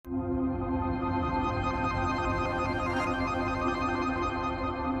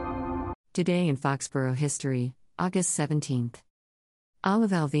Today in Foxborough history, August 17th.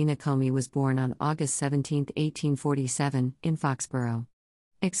 Olive Alvina Comey was born on August 17, 1847, in Foxborough.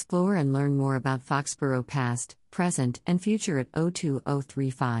 Explore and learn more about Foxborough past, present, and future at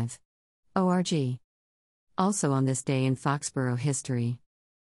 02035.org. Also on this day in Foxborough history.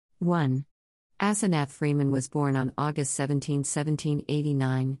 1. Asenath Freeman was born on August 17,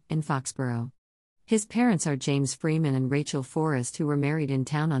 1789, in Foxborough. His parents are James Freeman and Rachel Forrest, who were married in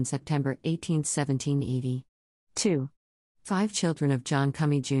town on September 18, 1780. 2. 5 children of John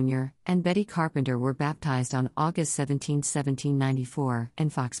Comey Jr. and Betty Carpenter were baptized on August 17, 1794, in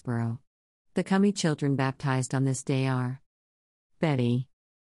Foxborough. The Comey children baptized on this day are Betty,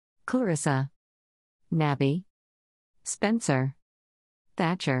 Clarissa, Nabby, Spencer,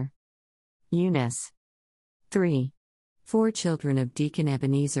 Thatcher, Eunice. 3. 4 children of Deacon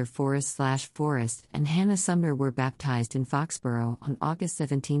Ebenezer Forrest and Hannah Sumner were baptized in Foxborough on August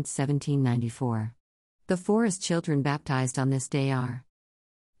 17, 1794. The Forrest children baptized on this day are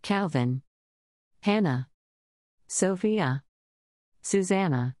Calvin, Hannah, Sophia,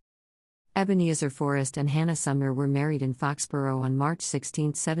 Susanna. Ebenezer Forrest and Hannah Sumner were married in Foxborough on March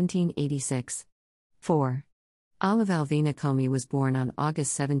 16, 1786. 4. Olive Alvina Comey was born on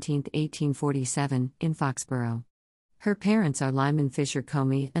August 17, 1847, in Foxborough. Her parents are Lyman Fisher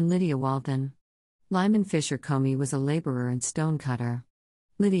Comey and Lydia Walden. Lyman Fisher Comey was a laborer and stonecutter.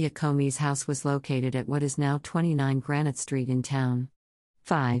 Lydia Comey's house was located at what is now 29 Granite Street in town.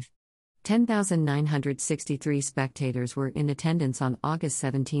 5. 10,963 spectators were in attendance on August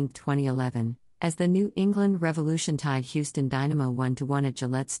 17, 2011, as the New England Revolution tied Houston Dynamo 1-1 at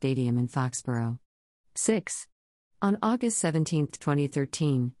Gillette Stadium in Foxborough. 6. On August 17,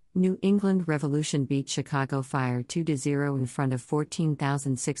 2013, New England Revolution beat Chicago Fire 2-0 in front of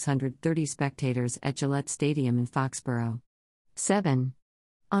 14,630 spectators at Gillette Stadium in Foxborough. 7.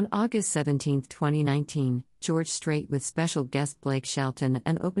 On August 17, 2019, George Strait with special guest Blake Shelton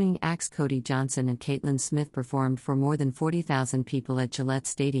and opening acts Cody Johnson and Caitlin Smith performed for more than 40,000 people at Gillette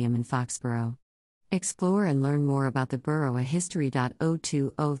Stadium in Foxborough. Explore and learn more about the borough at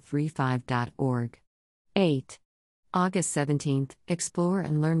history.02035.org. 8. August 17th, explore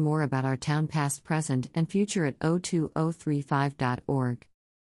and learn more about our town past, present, and future at 02035.org.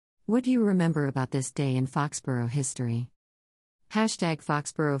 What do you remember about this day in Foxborough history? Hashtag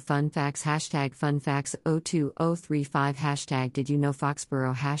Foxborough Fun Facts. Hashtag Fun Facts 02035. Hashtag Did you know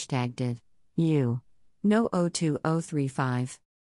Foxborough. Hashtag Did you know 02035.